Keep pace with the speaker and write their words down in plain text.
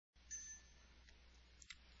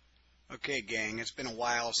Okay, gang, it's been a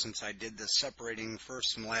while since I did the separating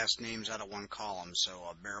first and last names out of one column, so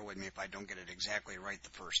bear with me if I don't get it exactly right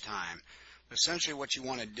the first time. But essentially what you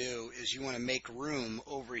want to do is you want to make room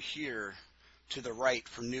over here to the right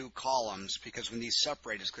for new columns, because when these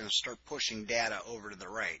separate, it's going to start pushing data over to the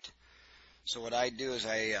right. So what I do is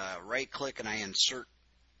I right-click and I insert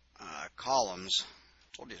columns.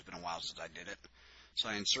 I told you it's been a while since I did it. So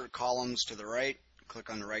I insert columns to the right. Click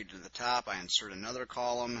on the right to the top, I insert another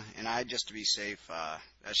column, and just to be safe,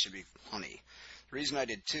 that should be plenty. The reason I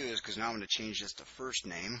did two is because now I'm going to change this to first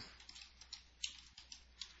name,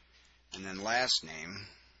 and then last name,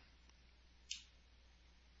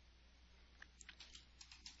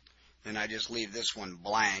 then I just leave this one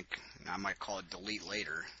blank, and I might call it delete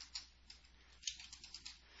later.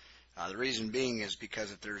 The reason being is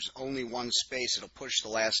because if there's only one space, it'll push the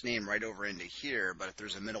last name right over into here, but if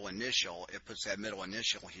there's a middle initial, it puts that middle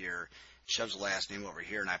initial here, shoves the last name over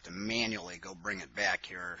here, and I have to manually go bring it back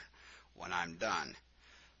here when I'm done.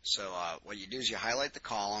 So what you do is you highlight the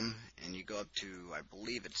column, and you go up to, I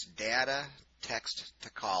believe it's Data, Text to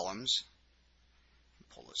Columns.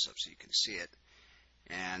 Pull this up so you can see it.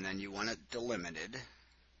 And then you want it delimited.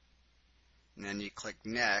 And then you click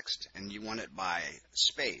Next, and you want it by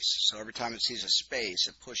space. So every time it sees a space,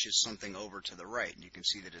 it pushes something over to the right. And you can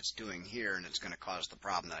see that it's doing here, and it's going to cause the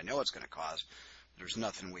problem that I know it's going to cause. But there's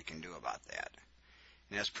nothing we can do about that.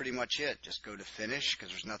 And that's pretty much it. Just go to Finish, because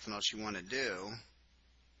there's nothing else you want to do.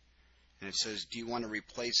 And it says, do you want to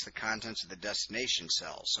replace the contents of the destination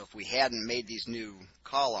cell? So if we hadn't made these new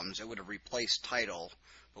columns, it would have replaced title,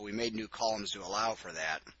 but we made new columns to allow for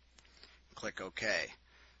that. Click OK.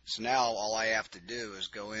 So now all I have to do is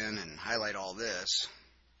go in and highlight all this,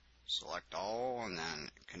 select all, and then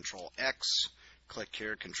Control X, click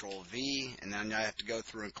here, Control V, and then I have to go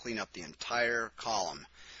through and clean up the entire column.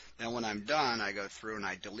 Then when I'm done, I go through and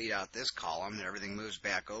I delete out this column, and everything moves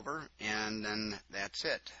back over, and then that's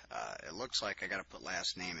it. It looks like I got to put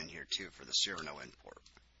last name in here too for the Cyrano import.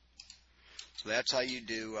 So that's how you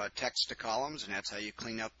do text to columns, and that's how you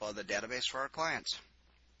clean up the database for our clients.